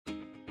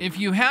If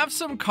you have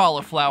some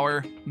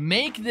cauliflower,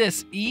 make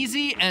this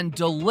easy and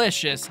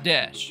delicious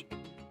dish.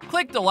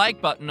 Click the like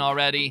button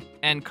already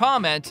and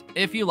comment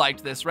if you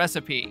liked this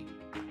recipe.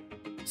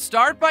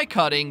 Start by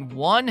cutting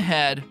 1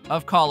 head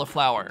of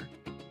cauliflower.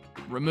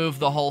 Remove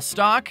the whole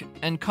stalk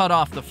and cut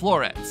off the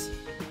florets.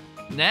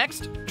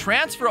 Next,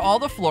 transfer all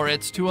the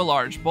florets to a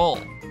large bowl.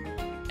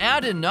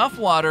 Add enough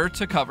water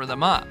to cover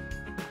them up,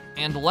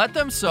 and let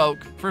them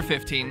soak for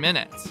 15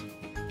 minutes.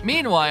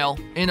 Meanwhile,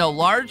 in a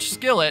large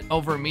skillet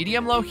over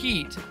medium-low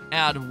heat,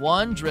 add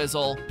 1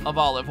 drizzle of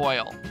olive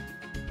oil,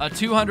 a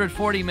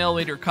 240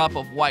 milliliter cup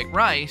of white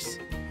rice,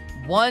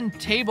 1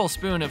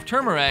 tablespoon of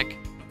turmeric,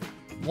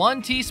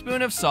 1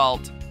 teaspoon of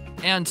salt,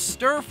 and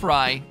stir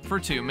fry for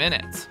 2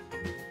 minutes.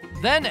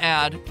 Then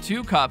add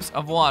 2 cups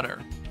of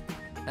water,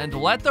 and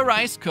let the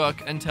rice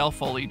cook until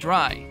fully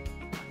dry.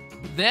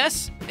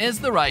 This is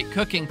the right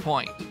cooking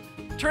point.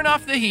 Turn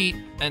off the heat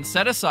and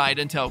set aside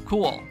until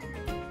cool.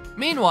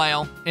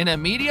 Meanwhile, in a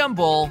medium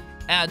bowl,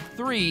 add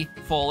 3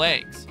 full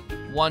eggs,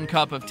 1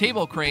 cup of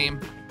table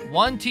cream,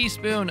 1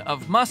 teaspoon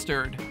of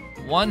mustard,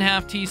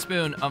 1/2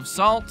 teaspoon of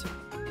salt,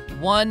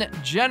 1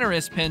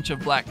 generous pinch of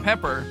black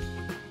pepper,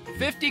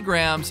 50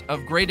 grams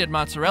of grated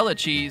mozzarella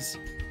cheese,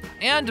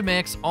 and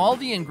mix all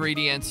the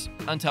ingredients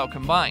until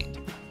combined.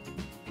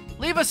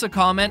 Leave us a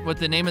comment with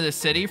the name of the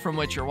city from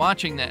which you're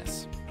watching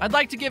this. I'd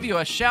like to give you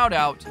a shout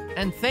out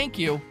and thank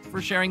you for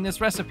sharing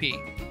this recipe.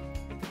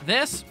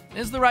 This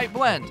is the right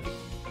blend.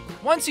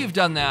 Once you've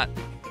done that,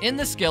 in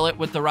the skillet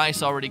with the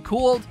rice already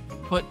cooled,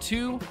 put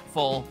 2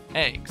 full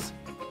eggs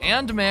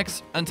and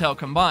mix until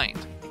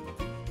combined.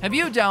 Have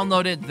you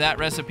downloaded that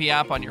recipe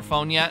app on your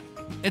phone yet?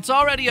 It's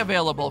already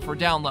available for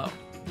download.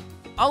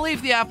 I'll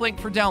leave the app link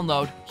for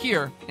download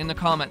here in the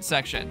comments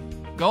section.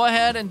 Go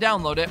ahead and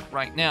download it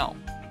right now.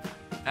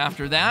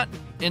 After that,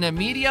 in a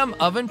medium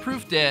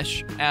oven-proof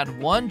dish,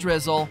 add 1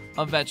 drizzle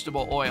of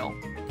vegetable oil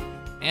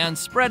and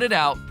spread it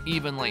out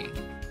evenly.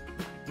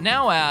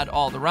 Now add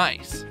all the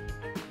rice.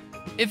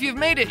 If you've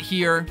made it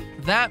here,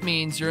 that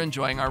means you're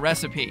enjoying our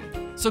recipe.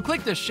 So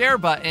click the share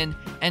button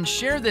and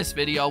share this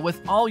video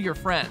with all your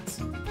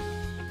friends.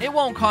 It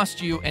won't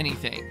cost you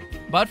anything,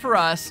 but for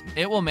us,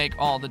 it will make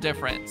all the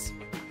difference.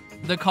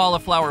 The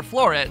cauliflower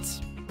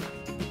florets,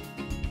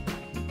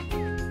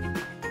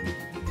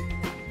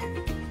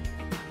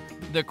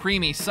 the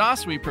creamy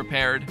sauce we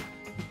prepared,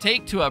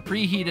 take to a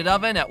preheated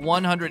oven at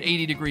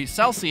 180 degrees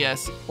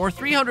Celsius or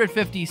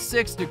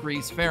 356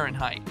 degrees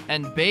Fahrenheit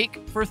and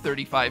bake for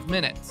 35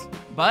 minutes.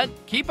 But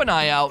keep an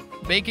eye out,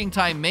 baking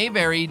time may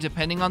vary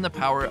depending on the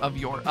power of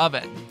your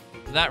oven.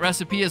 That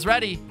recipe is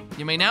ready.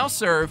 You may now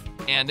serve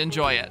and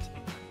enjoy it.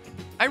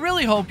 I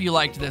really hope you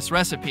liked this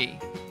recipe.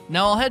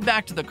 Now I'll head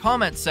back to the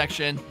comments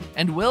section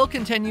and we'll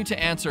continue to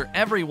answer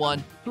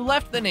everyone who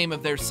left the name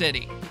of their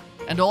city.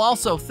 And I'll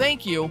also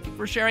thank you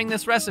for sharing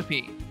this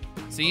recipe.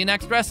 See you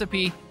next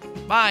recipe.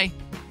 Bye.